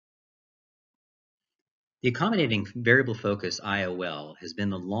The accommodating variable focus IOL has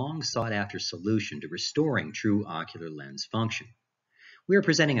been the long sought after solution to restoring true ocular lens function. We are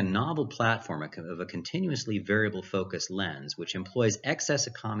presenting a novel platform of a continuously variable focus lens which employs excess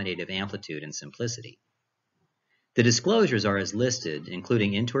accommodative amplitude and simplicity. The disclosures are as listed,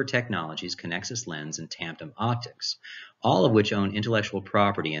 including Intor Technologies, Connexus Lens, and Tantum Optics, all of which own intellectual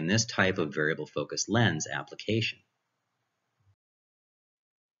property in this type of variable focus lens application.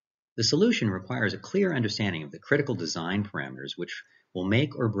 The solution requires a clear understanding of the critical design parameters which will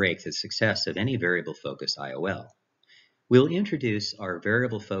make or break the success of any variable focus IOL. We'll introduce our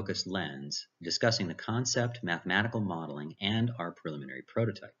variable focus lens, discussing the concept, mathematical modeling, and our preliminary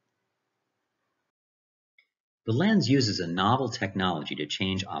prototype. The lens uses a novel technology to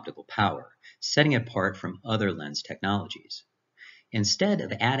change optical power, setting it apart from other lens technologies. Instead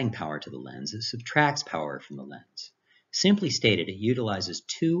of adding power to the lens, it subtracts power from the lens. Simply stated, it utilizes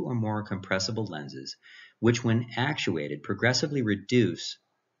two or more compressible lenses, which when actuated progressively reduce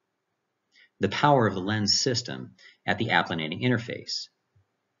the power of the lens system at the applanating interface.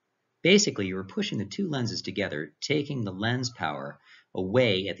 Basically, you are pushing the two lenses together, taking the lens power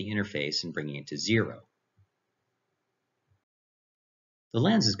away at the interface and bringing it to zero. The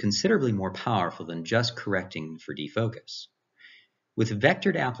lens is considerably more powerful than just correcting for defocus. With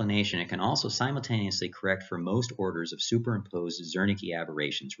vectored applanation, it can also simultaneously correct for most orders of superimposed Zernike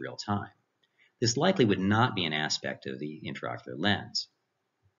aberrations real time. This likely would not be an aspect of the intraocular lens.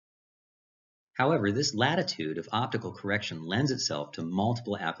 However, this latitude of optical correction lends itself to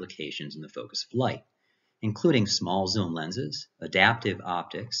multiple applications in the focus of light, including small zoom lenses, adaptive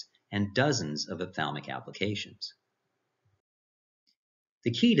optics, and dozens of ophthalmic applications. The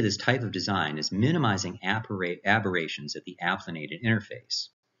key to this type of design is minimizing aberrations at the applanated interface.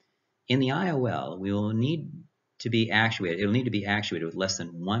 In the IOL, it will need to be actuated with less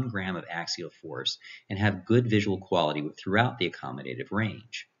than 1 gram of axial force and have good visual quality throughout the accommodative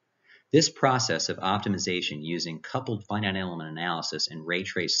range. This process of optimization using coupled finite element analysis and ray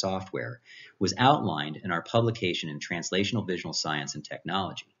trace software was outlined in our publication in Translational Visual Science and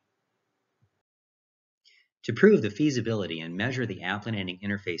Technology. To prove the feasibility and measure the applanating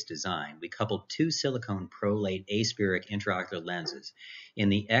interface design, we coupled two silicone prolate aspheric intraocular lenses in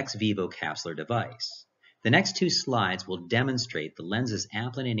the ex vivo capsular device. The next two slides will demonstrate the lens's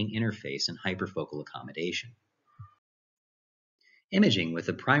applanating interface and hyperfocal accommodation. Imaging with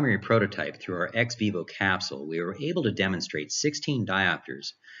the primary prototype through our ex vivo capsule, we were able to demonstrate 16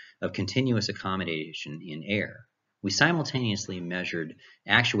 diopters of continuous accommodation in air. We simultaneously measured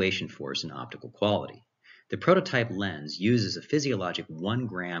actuation force and optical quality. The prototype lens uses a physiologic 1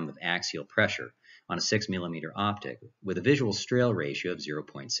 gram of axial pressure on a 6 millimeter optic with a visual Strehl ratio of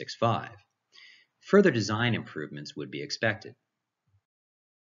 0.65. Further design improvements would be expected.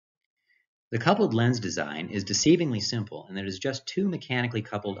 The coupled lens design is deceivingly simple in that it is just two mechanically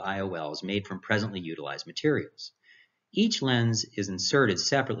coupled IOLs made from presently utilized materials. Each lens is inserted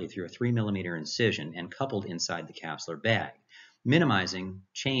separately through a 3 millimeter incision and coupled inside the capsular bag, minimizing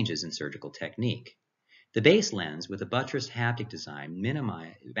changes in surgical technique. The base lens with a buttressed haptic design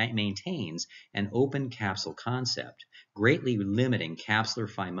maintains an open capsule concept, greatly limiting capsular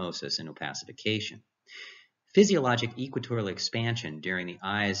phimosis and opacification. Physiologic equatorial expansion during the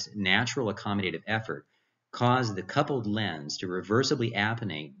eye's natural accommodative effort caused the coupled lens to reversibly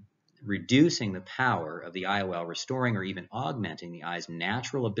appanate, reducing the power of the IOL, restoring or even augmenting the eye's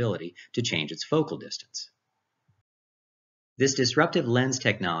natural ability to change its focal distance. This disruptive lens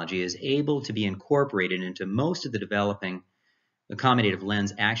technology is able to be incorporated into most of the developing accommodative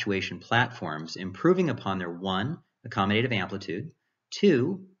lens actuation platforms, improving upon their 1, accommodative amplitude,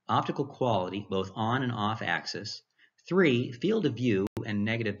 2, optical quality both on and off axis, 3, field of view and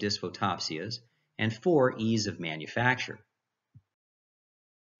negative dysphotopsias, and 4, ease of manufacture.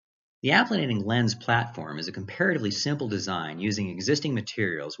 The applanating lens platform is a comparatively simple design using existing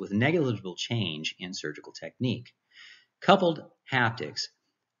materials with negligible change in surgical technique. Coupled haptics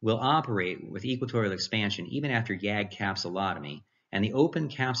will operate with equatorial expansion even after YAG capsulotomy, and the open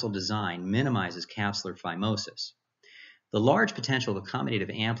capsule design minimizes capsular phimosis. The large potential of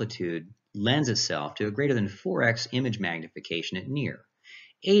accommodative amplitude lends itself to a greater than 4x image magnification at near,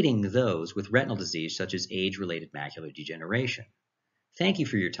 aiding those with retinal disease such as age-related macular degeneration. Thank you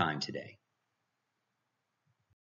for your time today.